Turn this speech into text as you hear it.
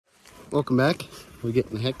Welcome back. We're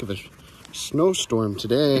getting a heck of a snowstorm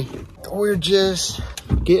today. We're just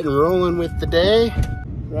getting rolling with the day.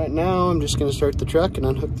 Right now, I'm just gonna start the truck and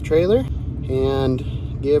unhook the trailer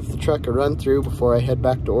and give the truck a run through before I head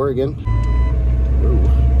back to Oregon.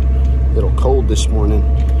 Ooh, a little cold this morning.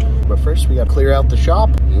 But first we gotta clear out the shop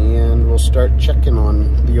and we'll start checking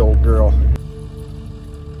on the old girl.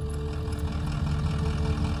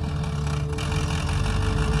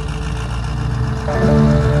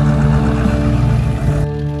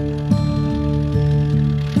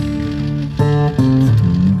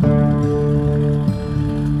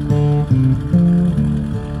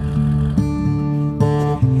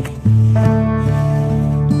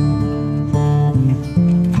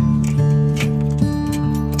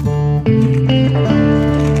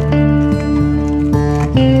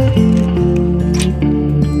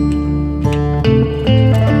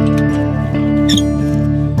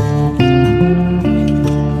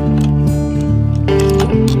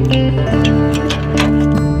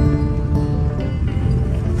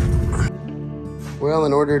 Well,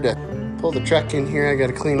 in order to pull the truck in here, I got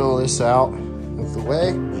to clean all this out of the way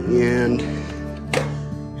and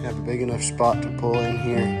have a big enough spot to pull in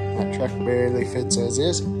here. That truck barely fits as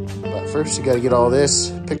is, but first you got to get all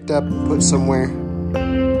this picked up and put somewhere.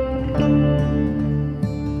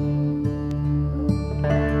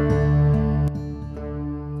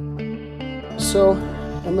 So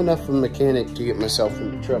I'm enough of a mechanic to get myself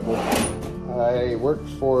into trouble. I worked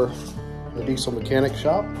for a diesel mechanic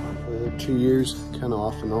shop for 2 years, kind of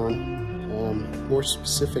off and on. More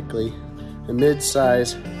specifically, a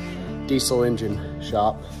mid-size diesel engine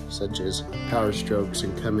shop, such as Power Strokes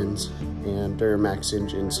and Cummins and Duramax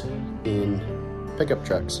engines in pickup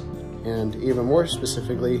trucks. And even more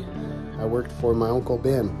specifically, I worked for my Uncle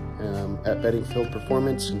Ben at Beddingfield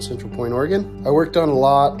Performance in Central Point, Oregon. I worked on a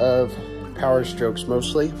lot of Power Strokes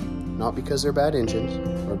mostly, not because they're bad engines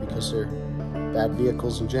or because they're bad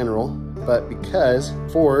vehicles in general, but because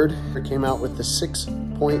Ford came out with the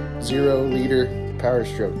 6.0 liter Power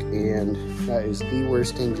Stroke, and that is the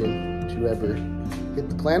worst engine to ever hit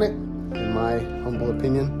the planet, in my humble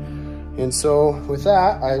opinion. And so with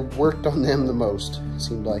that, I worked on them the most, it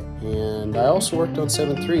seemed like. And I also worked on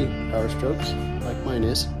 7.3 Power Strokes, like mine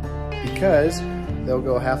is, because they'll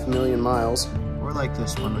go 500,000 miles, or like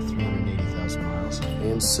this one with 380,000 miles.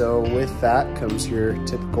 And so with that comes your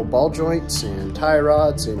typical ball joints and tie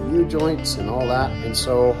rods and U-joints and all that. And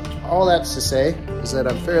so all that's to say is that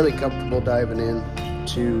I'm fairly comfortable diving in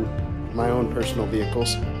to my own personal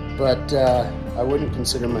vehicles, but I wouldn't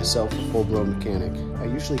consider myself a full-blown mechanic. I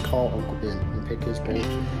usually call Uncle Ben and pick his brain,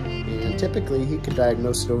 and typically he could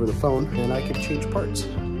diagnose it over the phone and I could change parts.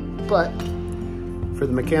 But for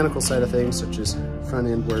the mechanical side of things, such as front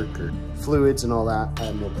end work or fluids and all that, I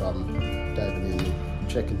have no problem diving in and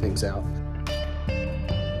checking things out.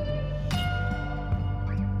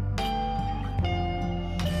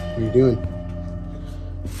 What are you doing?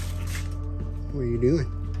 What are you doing?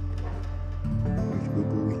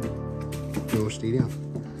 No, stay down.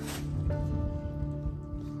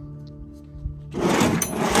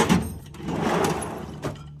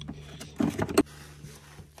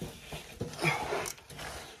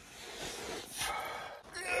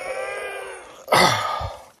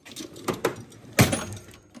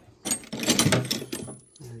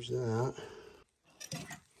 There's that.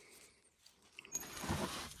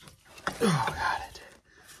 Oh, got it.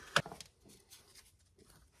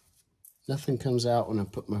 Nothing comes out when I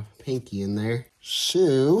put my pinky in there.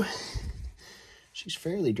 So, she's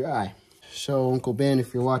fairly dry. So, Uncle Ben,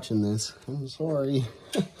 if you're watching this, I'm sorry.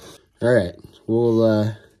 All right,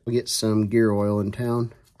 we'll get some gear oil in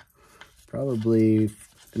town. Probably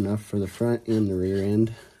enough for the front and the rear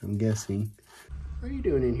end, I'm guessing. What are you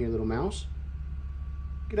doing in here, little mouse?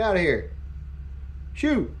 Get out of here.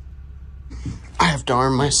 Shoo! I have to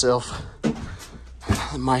arm myself.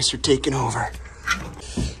 The mice are taking over.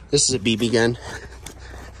 This is a BB gun.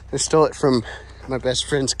 I stole it from my best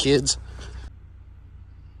friend's kids.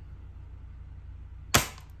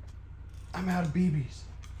 I'm out of BBs.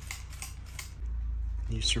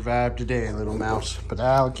 You survived today, little mouse, but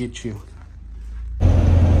I'll get you.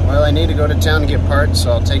 Well, I need to go to town to get parts,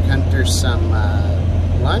 so I'll take Hunter some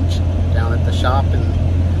lunch down at the shop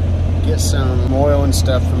and get some oil and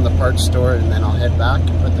stuff from the parts store, and then I'll head back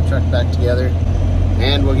and put the truck back together.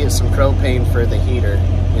 And we'll get some propane for the heater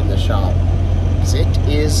in the shop, because it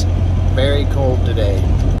is very cold today.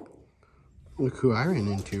 Look who I ran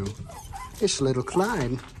into. It's little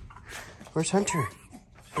Clyde. Where's Hunter?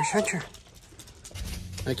 Where's Hunter?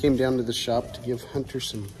 I came down to the shop to give Hunter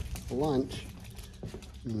some lunch,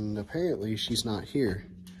 and apparently she's not here.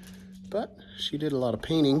 But she did a lot of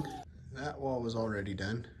painting that wall was already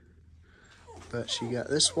done, but she got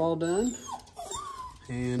this wall done,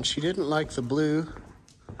 and she didn't like the blue.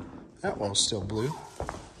 That wall's still blue.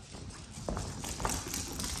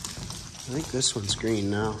 I think this one's green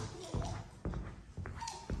now.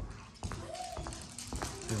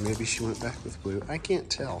 Or maybe she went back with blue. I can't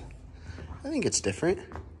tell. I think it's different.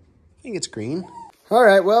 I think it's green. All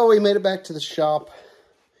right, well, we made it back to the shop,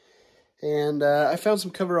 and I found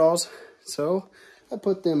some coveralls, so I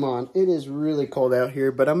put them on. It is really cold out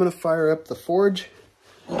here, but I'm gonna fire up the forge,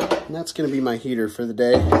 and that's gonna be my heater for the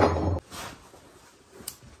day.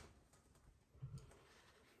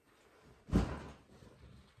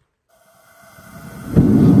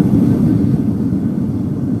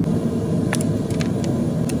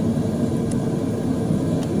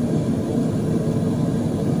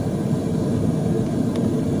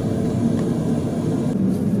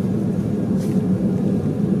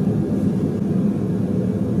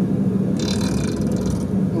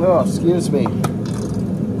 Oh, excuse me.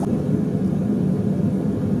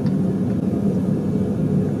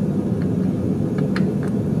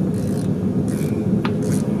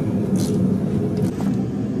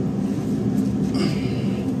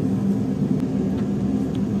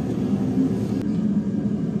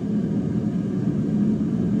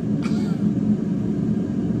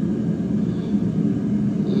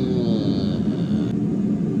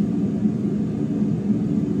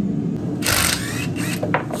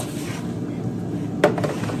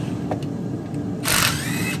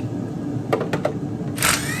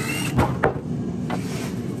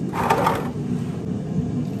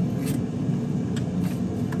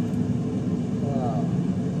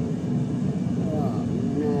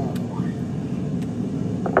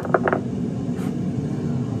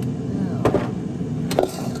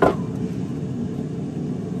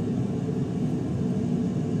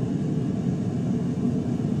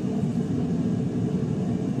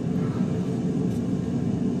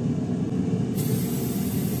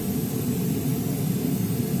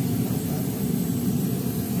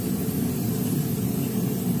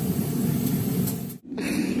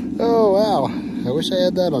 Oh, wow. I wish I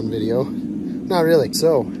had that on video. Not really.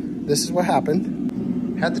 So, this is what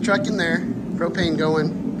happened. Had the truck in there, propane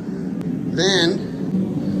going.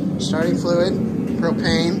 Then, starting fluid,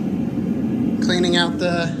 propane, cleaning out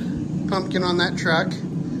the pumpkin on that truck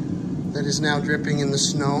that is now dripping in the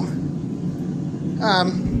snow.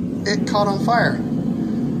 It caught on fire.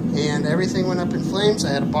 And everything went up in flames. I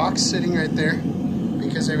had a box sitting right there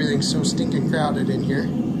because everything's so stinking crowded in here.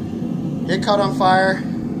 It caught on fire.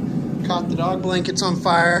 Caught the dog blankets on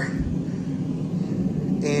fire,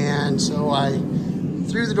 and so I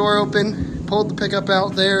threw the door open, pulled the pickup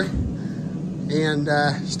out there, and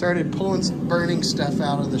started burning stuff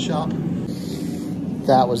out of the shop.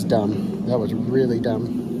 That was dumb. That was really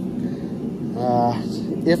dumb.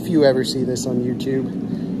 If you ever see this on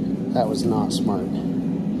YouTube, that was not smart.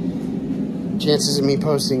 Chances of me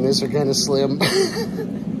posting this are kind of slim.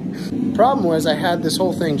 Problem was I had this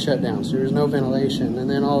whole thing shut down, so there was no ventilation, and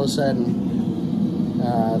then all of a sudden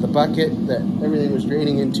the bucket that everything was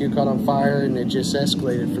draining into caught on fire, and it just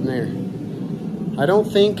escalated from there. I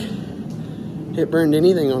don't think it burned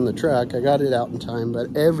anything on the truck. I got it out in time,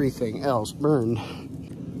 but everything else burned.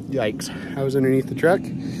 Yikes. I was underneath the truck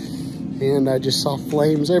and I just saw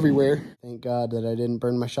flames everywhere. Thank God that I didn't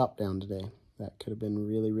burn my shop down today. That could have been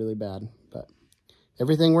really, really bad, but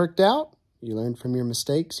everything worked out. You learn from your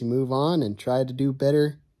mistakes, you move on, and try to do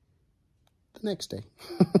better the next day.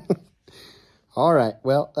 All right,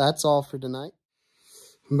 well, that's all for tonight.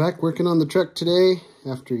 I'm back working on the truck today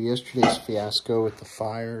after yesterday's fiasco with the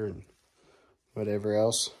fire and whatever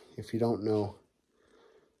else. If you don't know,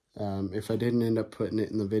 if I didn't end up putting it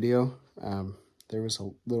in the video, there was a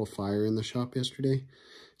little fire in the shop yesterday.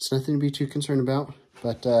 It's nothing to be too concerned about,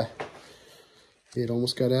 but it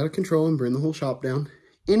almost got out of control and burned the whole shop down.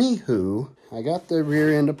 Anywho, I got the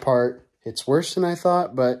rear end apart. It's worse than I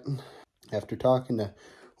thought, but after talking to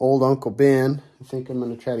old Uncle Ben, I think I'm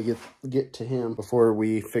going to try to get to him before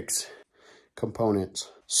we fix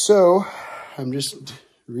components. So, I'm just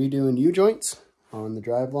redoing U-joints on the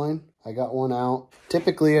driveline. I got one out.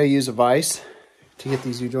 Typically, I use a vise to get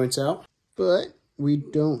these U-joints out, but we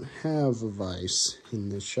don't have a vise in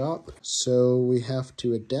this shop, so we have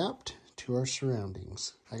to adapt to our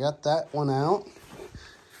surroundings. I got that one out.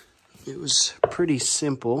 It was pretty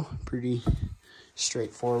simple, pretty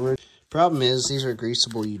straightforward. Problem is, these are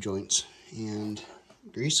greasable U-joints, and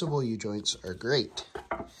greasable U-joints are great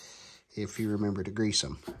if you remember to grease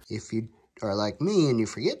them. If you are like me and you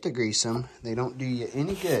forget to grease them, they don't do you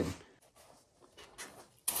any good.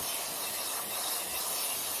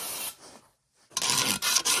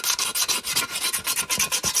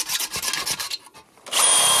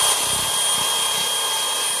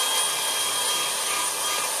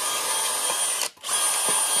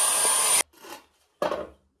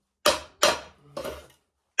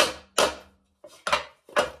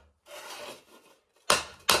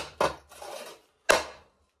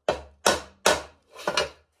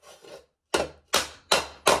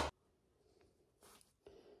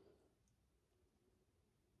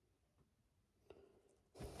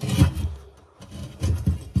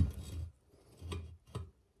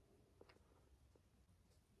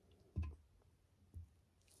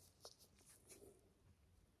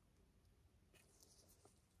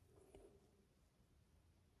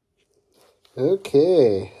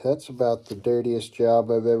 Okay, that's about the dirtiest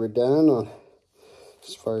job I've ever done on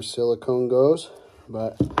as far as silicone goes.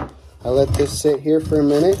 But I let this sit here for a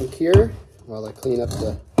minute and cure while I clean up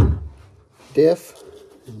the diff.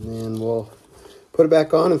 And then we'll put it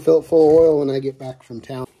back on and fill it full of oil when I get back from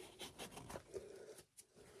town.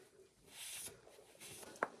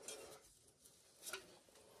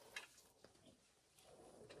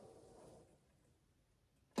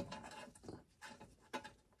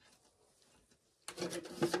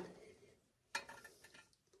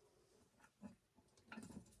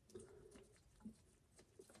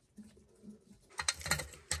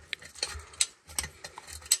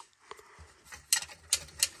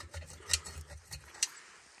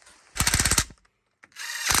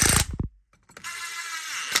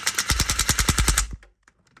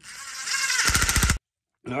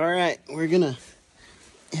 All right, we're gonna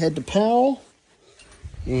head to Powell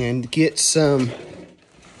and get some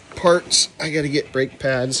parts. I gotta get brake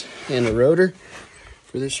pads and a rotor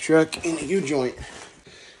for this truck and a U-joint.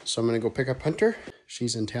 So I'm gonna go pick up Hunter.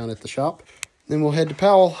 She's in town at the shop. Then we'll head to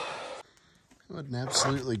Powell. What an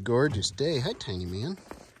absolutely gorgeous day. Hi, tiny man.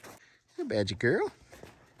 Hi, badgy girl.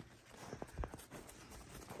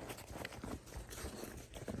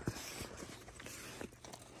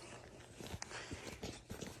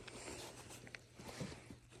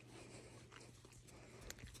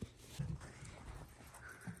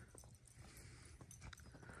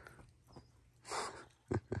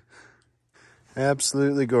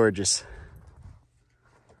 Absolutely gorgeous.